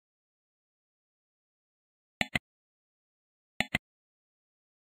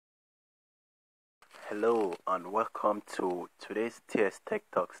Hello and welcome to today's TS Tech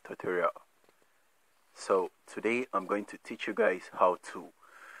Talks tutorial. So today I'm going to teach you guys how to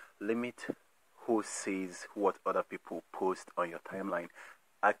limit who sees what other people post on your timeline.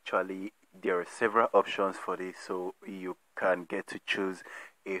 Actually, there are several options for this, so you can get to choose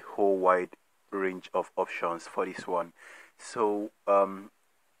a whole wide range of options for this one. So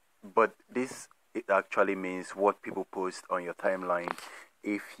but this it actually means what people post on your timeline.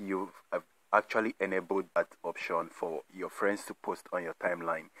 If you've actually enabled that option for your friends to post on your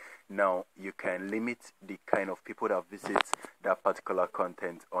timeline, now you can limit the kind of people that visit that particular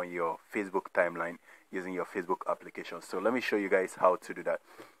content on your Facebook timeline using your Facebook application. So let me show you guys how to do that.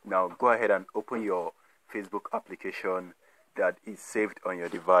 Now go ahead and open your Facebook application that is saved on your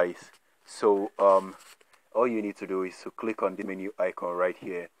device. So all you need to do is to click on the menu icon right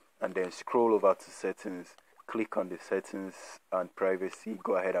here and then scroll over to settings, click on the settings and privacy,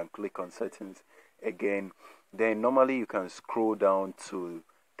 go ahead and click on settings again. Then normally you can scroll down to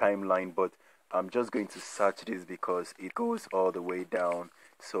timeline, but I'm just going to search this because it goes all the way down.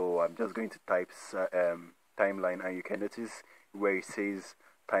 So I'm just going to type timeline, and you can notice where it says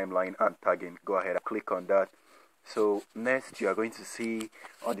timeline and tagging. Go ahead and click on that. So next you are going to see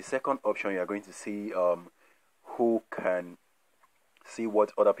on the second option, you are going to see who can see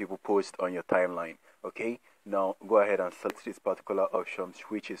what other people post on your timeline. Okay, now go ahead and select this particular option,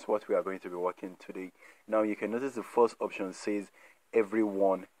 which is what we are going to be working today. Now you can notice the first option says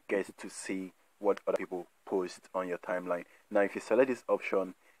everyone gets to see what other people post on your timeline. Now if you select this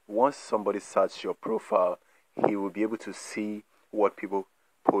option, once somebody searches your profile, he will be able to see what people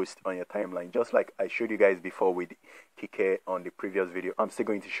post on your timeline, just like I showed you guys before with Kike on the previous video. I'm still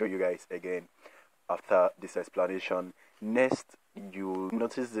going to show you guys again after this explanation. Next, you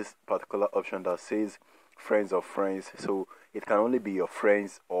notice this particular option that says friends of friends. So it can only be your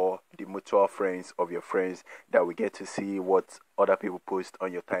friends or the mutual friends of your friends that will get to see what other people post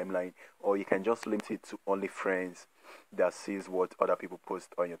on your timeline, or you can just limit it to only friends that sees what other people post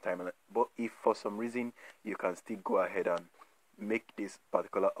on your timeline. But if for some reason, you can still go ahead and make this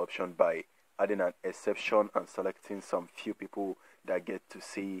particular option by adding an exception and selecting some few people that get to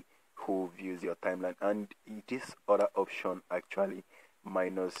see who views your timeline. And this other option actually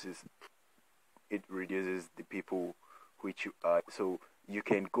minuses, it reduces the people which you are. So you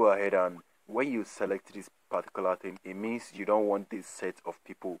can go ahead and when you select this particular thing, it means you don't want this set of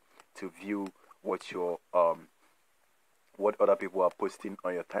people to view what your what other people are posting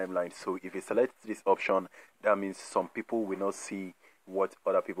on your timeline. So if you select this option, that means some people will not see what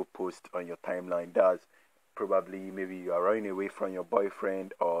other people post on your timeline. That's probably maybe you are running away from your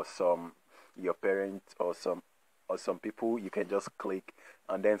boyfriend or your parents or some people. You can just click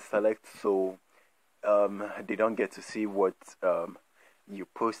and then select, so they don't get to see what you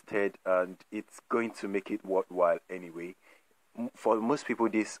posted, and it's going to make it worthwhile anyway. For most people,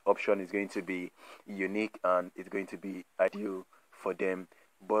 this option is going to be unique and it's going to be ideal for them.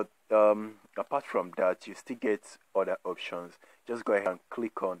 But apart from that, you still get other options. Just go ahead and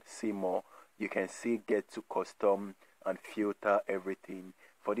click on see more. You can see get to custom and filter everything.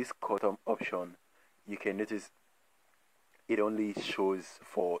 For this custom option, you can notice it only shows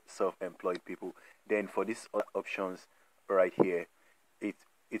for self-employed people. Then for these other options right here,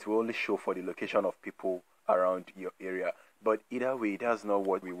 it will only show for the location of people around your area. But either way, that's not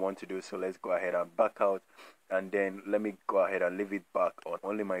what we want to do. So let's go ahead and back out, and then let me go ahead and leave it back on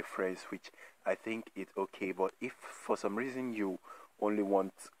only my friends, which I think it's okay. But if for some reason you only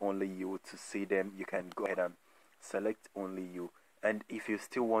want only you to see them, you can go ahead and select only you. And if you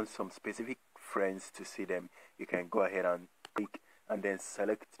still want some specific friends to see them, you can go ahead and click and then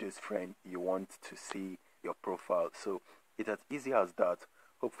select this friend you want to see your profile. So it's as easy as that.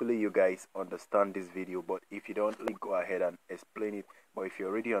 Hopefully you guys understand this video, but if you don't, let me go ahead and explain it. But if you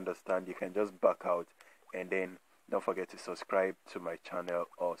already understand, you can just back out, and then don't forget to subscribe to my channel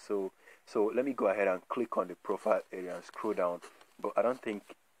also. So let me go ahead and click on the profile area and scroll down. But I don't think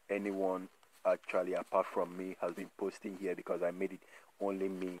anyone actually apart from me has been posting here because I made it only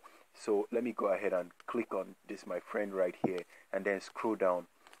me. So let me go ahead and click on this my friend right here and then scroll down.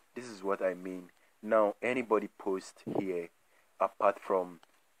 This is what I mean. Now anybody post here apart from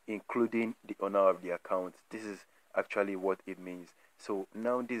including the owner of the account, this is actually what it means. So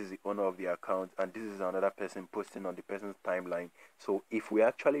now this is the owner of the account and this is another person posting on the person's timeline. So if we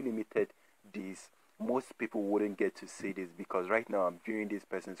actually limited this, most people wouldn't get to see this because right now I'm viewing this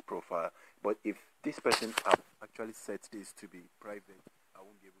person's profile. But if this person actually set this to be private, I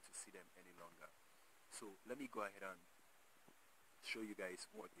won't be able to see them any longer. So let me go ahead and show you guys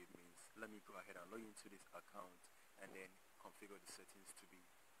what it means. Let me go ahead and log into this account and then configure the settings to be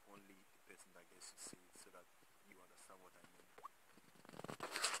only the person that gets to see it, so that you understand what I mean.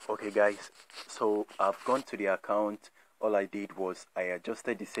 Okay guys, so I've gone to the account. All I did was I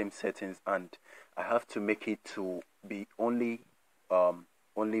adjusted the same settings, and I have to make it to be only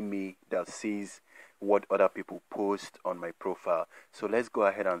me that sees what other people post on my profile. So let's go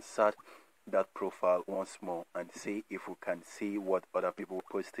ahead and start that profile once more and see if we can see what other people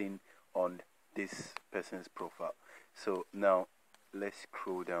posting on this person's profile. So now let's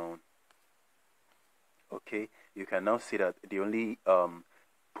scroll down. Okay, you can now see that the only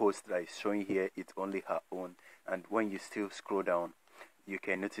post that is showing here, it's only her own. And when you still scroll down, you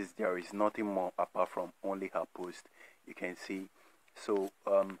can notice there is nothing more apart from only her post. You can see. So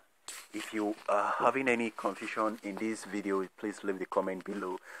if you are having any confusion in this video, please leave the comment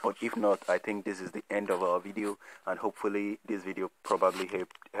below. But if not, I think this is the end of our video, and hopefully this video probably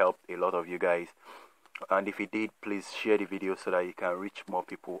helped a lot of you guys. And if it did, please share the video so that you can reach more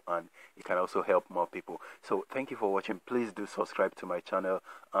people and it can also help more people. So thank you for watching. Please do subscribe to my channel,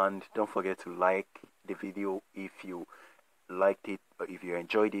 and don't forget to like the video if you liked it or if you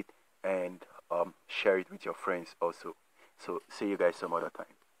enjoyed it, and share it with your friends also. So see you guys some other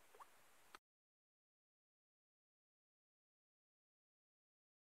time.